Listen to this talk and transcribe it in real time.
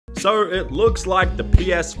So it looks like the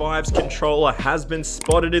PS5's controller has been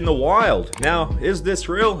spotted in the wild. Now, is this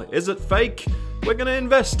real? Is it fake? We're gonna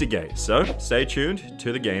investigate, so stay tuned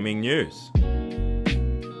to the gaming news.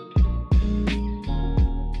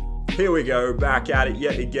 Here we go, back at it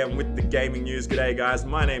yet again with the gaming news. G'day guys,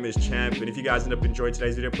 my name is Champ, and if you guys end up enjoying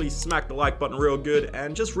today's video, please smack the like button real good.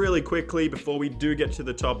 And just really quickly, before we do get to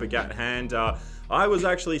the topic at hand, I was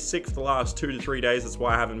actually sick for the last 2 to 3 days. That's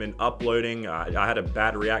why I haven't been uploading. I had a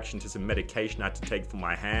bad reaction to some medication I had to take for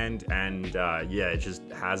my hand, and yeah, it just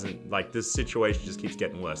hasn't, like, this situation just keeps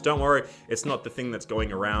getting worse. Don't worry, it's not the thing that's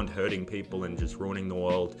going around hurting people and just ruining the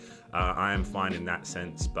world. I am fine in that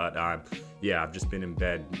sense, but yeah, I've just been in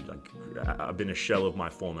bed. Like, I've been a shell of my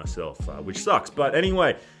former self, which sucks. But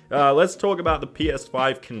anyway, let's talk about the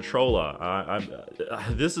PS5 controller.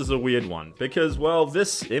 This is a weird one because, well,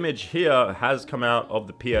 this image here has come out of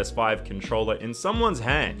the PS5 controller in someone's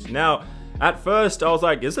hand. Now, at first, I was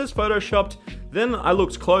like, is this photoshopped? Then I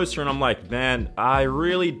looked closer and I'm like, man, I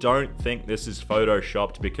really don't think this is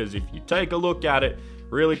photoshopped, because if you take a look at it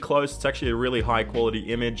really close, it's actually a really high quality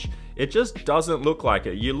image. It just doesn't look like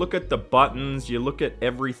it. You look at the buttons, you look at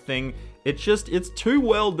everything, it's too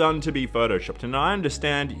well done to be photoshopped. And I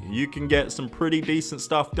understand you can get some pretty decent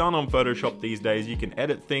stuff done on Photoshop these days. You can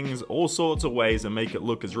edit things all sorts of ways and make it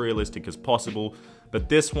look as realistic as possible. But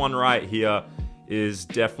this one right here is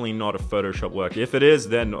definitely not a Photoshop work. If it is,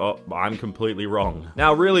 then I'm completely wrong.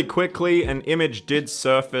 Now, really quickly, an image did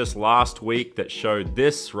surface last week that showed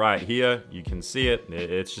this right here. You can see it.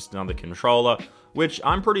 It's just another controller, which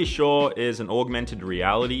I'm pretty sure is an augmented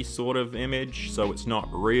reality sort of image, so it's not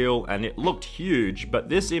real, and it looked huge. But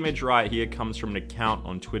this image right here comes from an account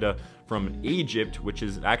on Twitter from Egypt, which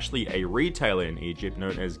is actually a retailer in Egypt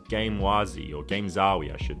known as Gamewazi, or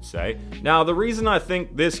Gamezawi, I should say. Now, the reason I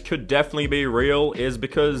think this could definitely be real is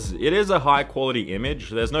because it is a high quality image.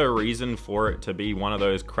 There's no reason for it to be one of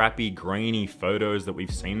those crappy grainy photos that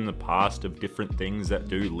we've seen in the past of different things that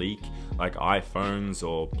do leak, like iPhones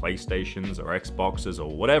or PlayStations or Xboxes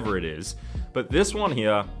or whatever it is. But this one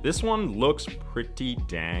here, this one looks pretty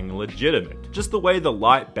dang legitimate. Just the way the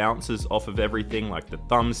light bounces off of everything, like the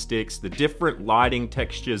thumbsticks, the different lighting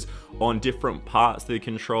textures on different parts of the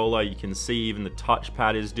controller. You can see even the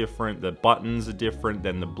touchpad is different, the buttons are different,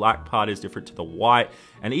 then the black part is different to the white,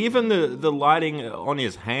 and even the lighting on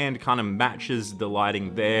his hand kind of matches the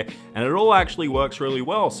lighting there, and it all actually works really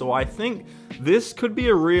well. So I think this could be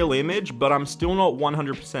a real image, but I'm still not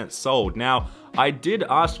 100% sold. Now, I did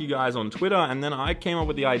ask you guys on Twitter, and then I came up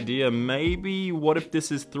with the idea, maybe what if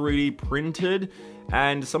this is 3D printed?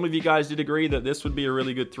 And some of you guys did agree that this would be a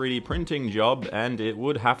really good 3D printing job, and it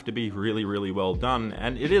would have to be really, really well done.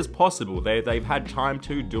 And it is possible. They've had time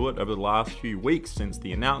to do it over the last few weeks since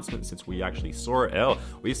the announcement, since we actually saw it. Hell,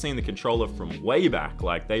 we've seen the controller from way back.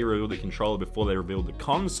 Like, they revealed the controller before they revealed the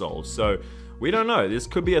console. So we don't know. This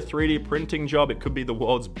could be a 3D printing job. It could be the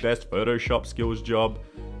world's best Photoshop skills job.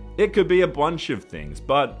 It could be a bunch of things,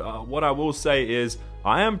 but what I will say is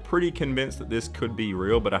I am pretty convinced that this could be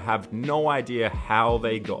real, but I have no idea how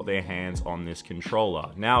they got their hands on this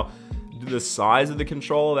controller. Now, the size of the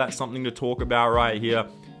controller, that's something to talk about right here.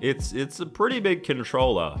 It's a pretty big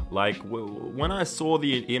controller. Like, when I saw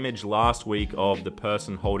the image last week of the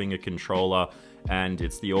person holding a controller, and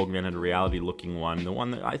it's the augmented reality looking one, the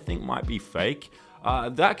one that I think might be fake,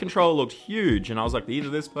 that controller looked huge, and I was like, either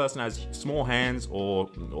this person has small hands or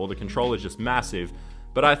the controller is just massive.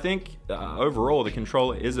 But I think overall the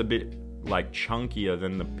controller is a bit like chunkier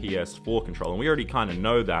than the PS4 controller, and we already kind of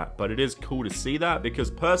know that, but it is cool to see that,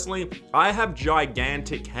 because personally I have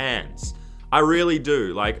gigantic hands. I really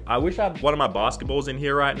do. Like, I wish I had one of my basketballs in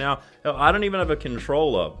here right now. I don't even have a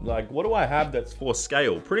controller. Like, what do I have that's for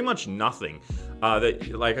scale? Pretty much nothing.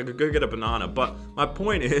 Like, I could go get a banana. But my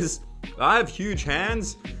point is, I have huge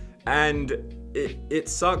hands, and it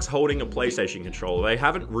sucks holding a PlayStation controller. They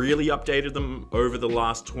haven't really updated them over the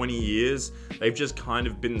last 20 years. They've just kind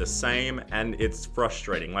of been the same, and it's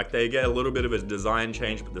frustrating. Like, they get a little bit of a design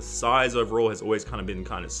change, but the size overall has always kind of been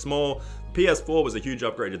kind of small. PS4 was a huge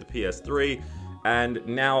upgrade to the PS3, and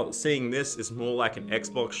now seeing this is more like an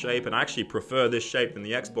Xbox shape, and I actually prefer this shape than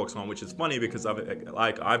the Xbox one, which is funny because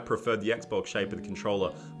I've preferred the Xbox shape of the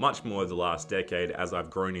controller much more over the last decade as I've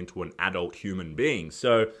grown into an adult human being.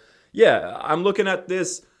 So yeah, I'm looking at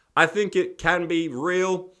this. I think it can be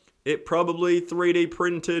real. It probably 3D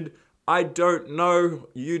printed. I don't know,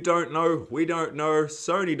 you don't know, we don't know,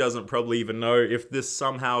 Sony doesn't probably even know if this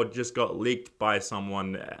somehow just got leaked by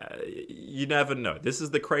someone. You never know. This is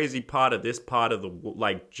the crazy part of the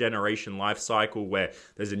like generation life cycle where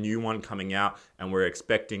there's a new one coming out and we're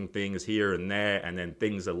expecting things here and there, and then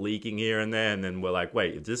things are leaking here and there, and then we're like,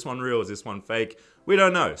 wait, is this one real? Is this one fake? We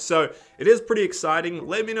don't know. So it is pretty exciting.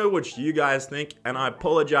 Let me know what you guys think, and I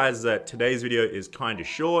apologize that today's video is kind of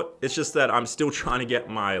short. It's just that I'm still trying to get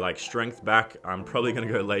my strength back. I'm probably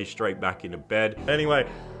gonna go lay straight back into bed. Anyway,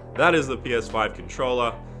 that is the PS5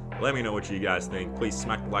 controller. Let me know what you guys think. Please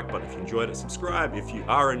smack the like button if you enjoyed it. Subscribe if you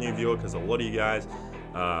are a new viewer, because a lot of you guys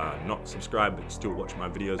not subscribed but still watch my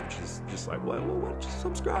videos, which is just like, what, just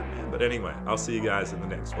subscribe, man. But anyway, I'll see you guys in the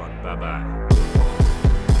next one. Bye bye.